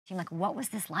Like, what was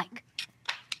this like?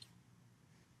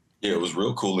 Yeah, it was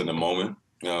real cool in the moment.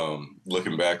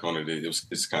 Looking back on it,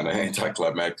 it's kind of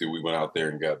anticlimactic. We went out there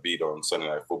and got beat on Sunday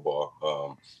Night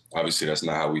Football. Obviously, that's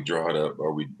not how we draw it up,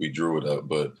 or we drew it up.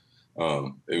 But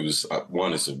it was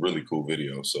one. It's a really cool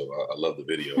video, so I love the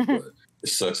video. But it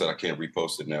sucks that I can't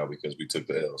repost it now because we took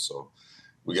the L. So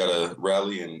we got to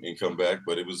rally and come back.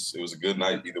 But it was a good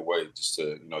night either way. Just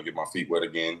to get my feet wet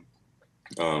again,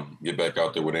 get back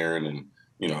out there with Aaron, and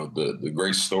the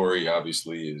great story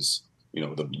obviously is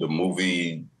the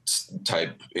movie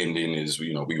type ending is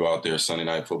we go out there Sunday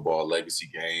Night Football legacy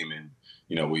game, and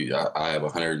I have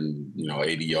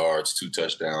 180 yards, 2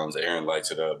 touchdowns. Aaron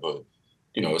lights it up, but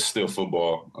it's still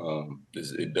football.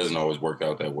 It doesn't always work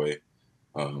out that way.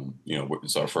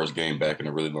 It's our first game back in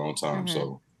a really long time,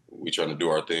 so we trying to do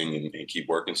our thing and keep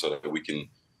working so that we can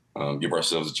give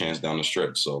ourselves a chance down the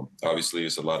stretch. So obviously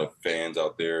it's a lot of fans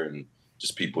out there and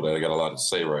just people that got a lot to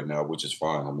say right now, which is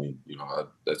fine. I mean,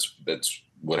 that's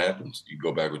what happens. You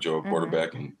go back with your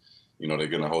quarterback, and they're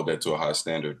gonna hold that to a high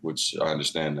standard, which I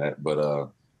understand that.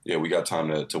 But yeah, we got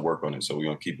time to work on it, so we're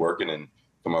gonna keep working and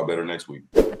come out better next week.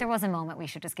 But there was a moment we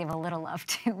should just give a little love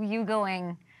to. You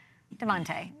going,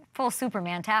 Davante, full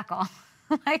Superman tackle.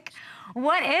 Like,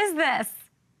 what is this?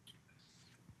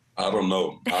 I don't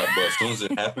know. But as soon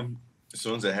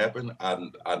as it happened,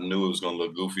 I knew it was going to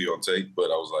look goofy on tape, but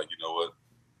I was like, you know what?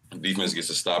 The defense gets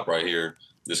a stop right here.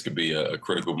 This could be a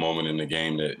critical moment in the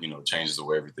game that, changes the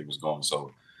way everything was going.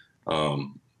 So I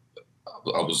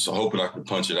was hoping I could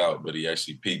punch it out, but he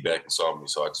actually peeked back and saw me.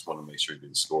 So I just wanted to make sure he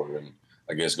didn't score. And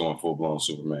I guess going full-blown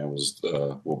Superman was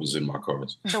what was in my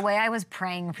cards. The way I was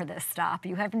praying for this stop,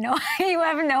 you have no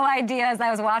idea as I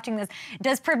was watching this.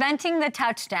 Does preventing the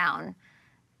touchdown,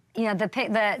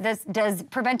 does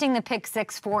preventing the pick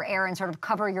six for Aaron sort of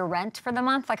cover your rent for the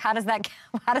month? Like, how does that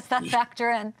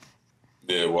factor in?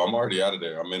 Yeah, well, I'm already out of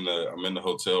there. I'm in the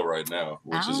hotel right now,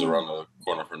 which is around the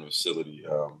corner from the facility.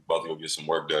 About to go get some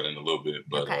work done in a little bit,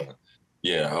 but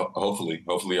yeah, hopefully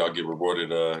I'll get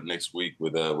rewarded next week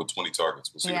with 20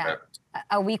 targets. We'll see what happens.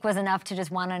 A week was enough to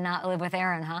just want to not live with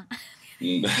Aaron, huh?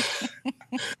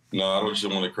 No, I don't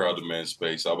just want to crowd the man's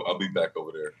space. I'll be back over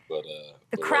there.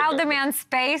 But crowd the man's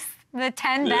space, the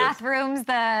 10 bathrooms,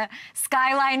 the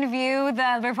skyline view,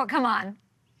 come on.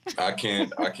 I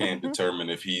can't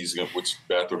determine if which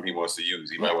bathroom he wants to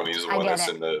use. He might want to use the one that's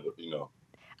in the.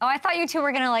 Oh, I thought you two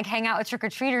were gonna hang out with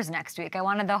trick-or-treaters next week. I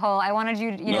wanted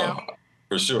you, know.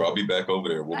 For sure, I'll be back over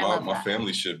there. Well, my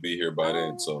family should be here by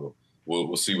then, so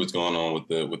we'll see what's going on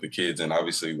with the kids. And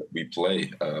obviously, we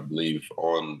play, I believe,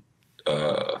 on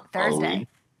Thursday. Halloween.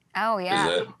 Oh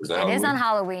yeah, is that Halloween? It is on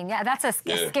Halloween. Yeah, that's a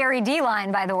scary D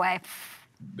line, by the way.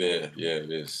 Yeah,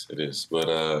 it is.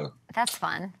 But that's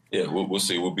fun. Yeah, we'll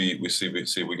see. We see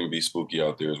if we can be spooky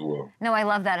out there as well. No, I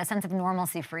love that. A sense of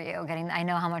normalcy for you. I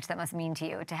know how much that must mean to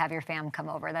you to have your fam come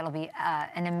over. That'll be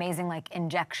an amazing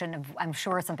injection of, I'm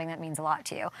sure, something that means a lot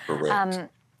to you. Correct.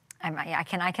 I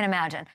can imagine.